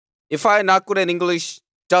If I'm not good at English,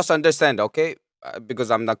 just understand, okay? Because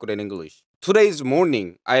I'm not good at English. Today's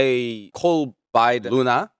morning, I called by the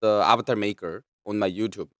Luna, the avatar maker, on my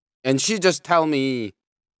YouTube, and she just tell me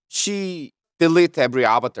she delete every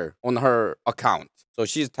avatar on her account. So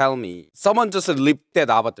she's telling me someone just leaked that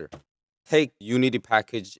avatar, take Unity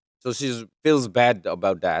package. So she feels bad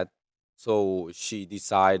about that. So she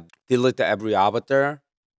decide delete every avatar,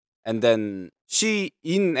 and then she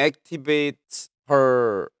inactivates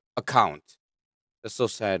her account. That's so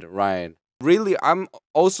sad, right? Really, I'm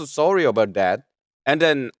also sorry about that. And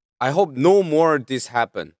then I hope no more this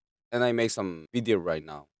happen. And I make some video right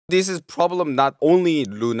now. This is problem not only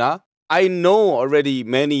Luna. I know already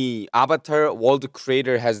many avatar world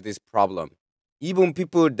creator has this problem. Even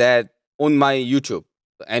people that on my YouTube,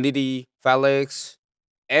 Entity, Felix,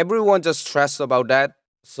 everyone just stressed about that.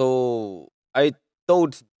 So I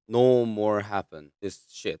thought no more happen this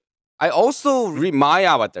shit. I also read my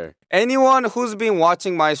avatar. Anyone who's been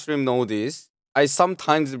watching my stream know this. I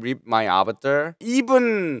sometimes read my avatar.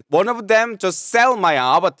 Even one of them just sell my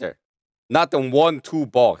avatar. Not in 1, 2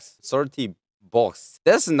 box, 30 box.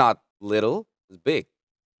 That's not little. It's big.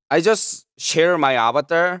 I just share my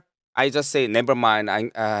avatar. I just say, never mind.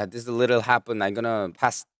 This little happen. I'm gonna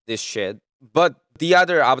pass this shit. But the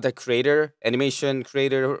other avatar creator, animation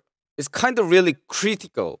creator, is kind of really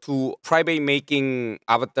critical to private making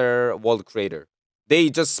avatar world creator. They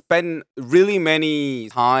just spend really many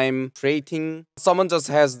time creating. Someone just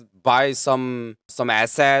has buy some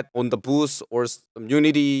asset on the booth or some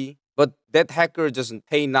Unity, but that hacker just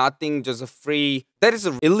pay nothing, just free. That is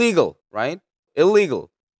illegal, right? Illegal.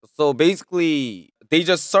 So basically, they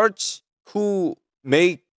just search who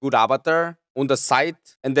make good avatar on the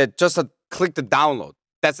site, and then just click the download.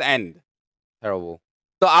 That's end. Terrible.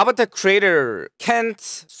 The avatar creator can't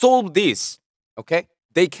solve this. Okay,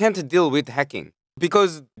 they can't deal with hacking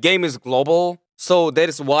because game is global. So that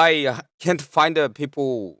is why can't find the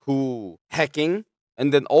people who hacking,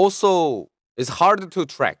 and then also it's hard to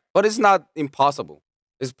track, but it's not impossible.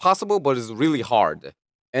 It's possible, but it's really hard.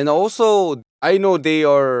 And also, I know they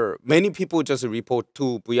are many people just report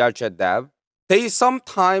to Vrchat dev. They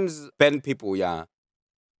sometimes ban people. Yeah,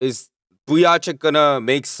 is Vrchat gonna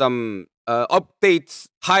make some updates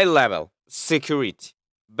high level security?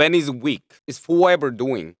 Ban is weak. It's forever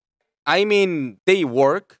doing. I mean, they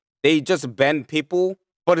work. They just ban people,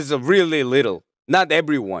 but it's a really little. Not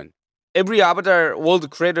everyone. Every avatar world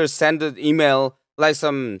creator send an email like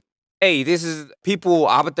some, hey, this is people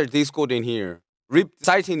avatar Discord in here, rip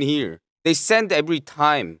site in here. They send every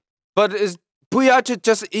time, but it's we have to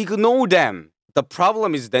just ignore them. The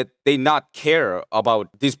problem is that they not care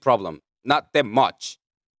about this problem, not that much.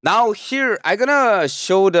 Now here I gonna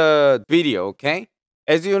show the video, okay?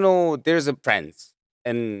 As you know, there's a friends,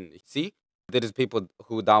 and see there is people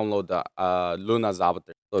who download the Luna's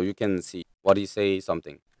avatar, so you can see what he say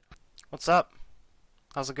something. What's up?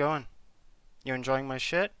 How's it going? You enjoying my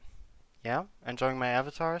shit? Yeah? Enjoying my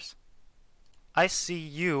avatars? I see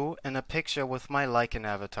you in a picture with my Lycan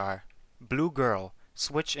avatar. Blue girl.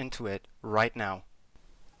 Switch into it right now.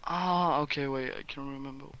 Ah, okay, wait, I can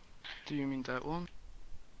remember. Do you mean that one?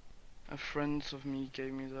 A friend of me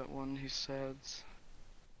gave me that one, he said...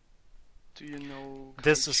 Do you know...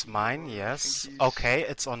 This is mine, yes. Okay,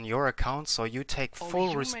 it's on your account, so you take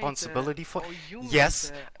full responsibility for...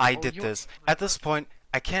 Yes, I did this. At this point,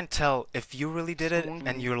 I can't tell if you really did it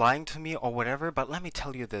and you're lying to me or whatever, but let me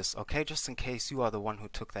tell you this, okay? Just in case you are the one who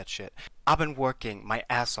took that shit. I've been working my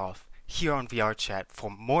ass off here on Vrchat for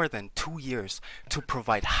more than 2 years to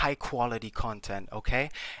provide high quality content, okay?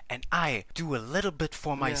 And I do a little bit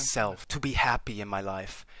for myself to be happy in my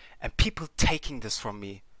life. And people taking this from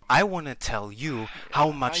me, I want to tell you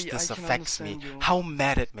how much this affects me, how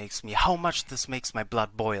mad it makes me, how much this makes my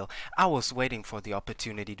blood boil. I was waiting for the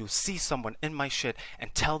opportunity to see someone in my shit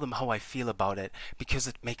and tell them how I feel about it, because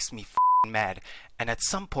it makes me mad. And at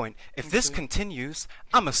some point, if this continues,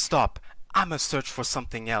 I'ma stop. I'ma search for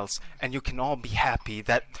something else, and you can all be happy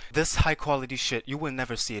that this high quality shit, you will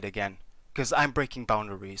never see it again. Because I'm breaking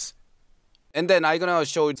boundaries. And then I'm gonna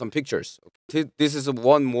show you some pictures. This is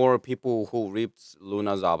one more people who ripped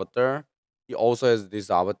Luna's avatar. He also has this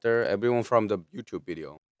avatar. Everyone from the YouTube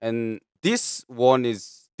video. And this one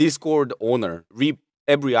is Discord owner. Rip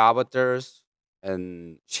every avatars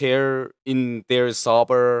and share in their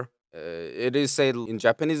server. It is said in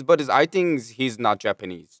Japanese, but I think he's not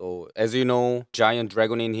Japanese. So as you know, giant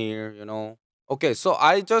dragon in here, you know. Okay, so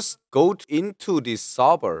I just go into this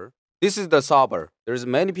server. This is the server. There's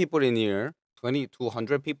many people in here.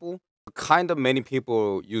 200 people. Kind of many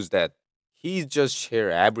people use that. He just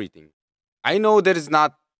share everything. I know that is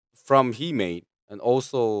not from he made, and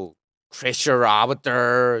also Crasher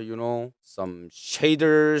avatar, some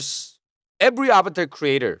shaders. Every avatar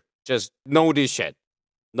creator just know this shit,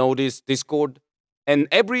 know this Discord. And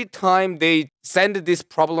every time they send this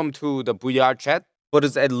problem to the VR chat, but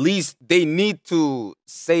it's at least they need to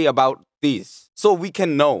say about this so we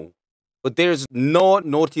can know. But there's no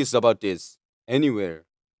notice about this anywhere.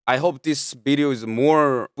 I hope this video is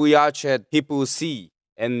more VR chat people see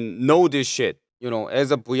and know this shit.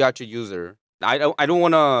 As a VR chat user, I don't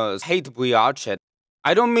wanna hate VR chat.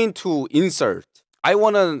 I don't mean to insert. I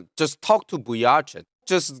wanna just talk to VR chat.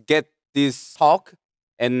 Just get this talk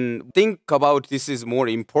and think about this is more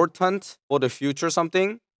important for the future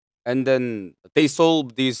something, and then they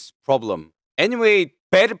solve this problem. Anyway,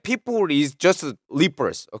 bad people is just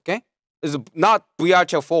leapers, okay? It's not VR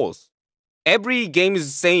chat fault. Every game is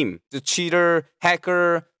the same. The cheater,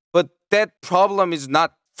 hacker, but that problem is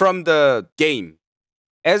not from the game.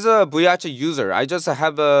 As a Vrchat user, I just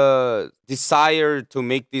have a desire to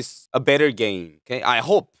make this a better game. Okay, I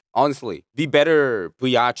hope honestly be better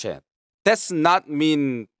Vrchat. That's not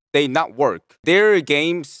mean they not work. Their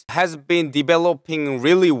games has been developing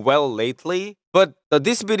really well lately, but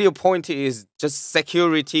this video point is just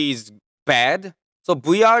security is bad. So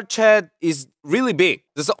Vrchat is really big.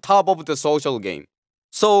 This is top of the social game.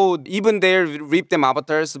 So even they rip them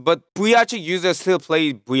avatars, but Vrchat users still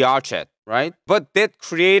play Vrchat, right? But that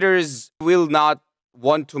creators will not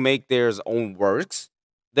want to make their own works,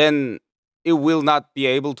 then it will not be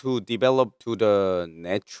able to develop to the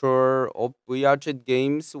nature of Vrchat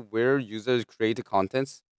games where users create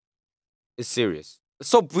contents. It's serious.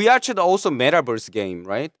 So Vrchat also metaverse game,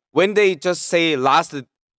 right? When they just say last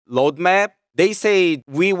roadmap, they say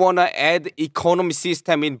we wanna add economy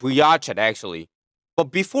system in Vrchat actually. But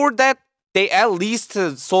before that, they at least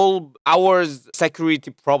solve our security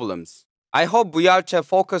problems. I hope Vrchat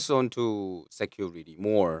focus on to security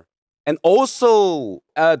more. And also,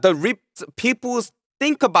 the ripped people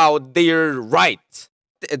think about their right.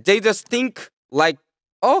 They just think like,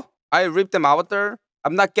 oh, I ripped them out there.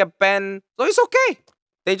 I'm not get banned, so it's okay.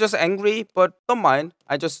 They just angry, but don't mind.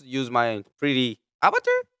 I just use my pretty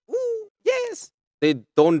avatar. Ooh, yes. They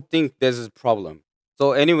don't think there's a problem.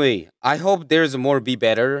 So anyway, I hope there's more be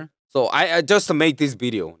better. So I just make this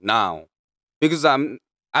video now because I'm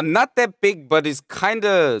not that big, but it's kind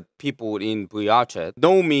of people in Vrchat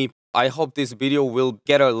know me. I hope this video will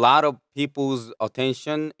get a lot of people's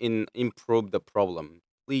attention and improve the problem.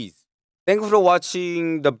 Please. Thank you for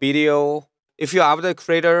watching the video. If you are the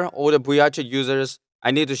creator or the Vrchat users,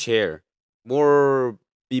 I need to share more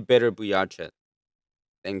be better Vrchat.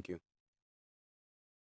 Thank you.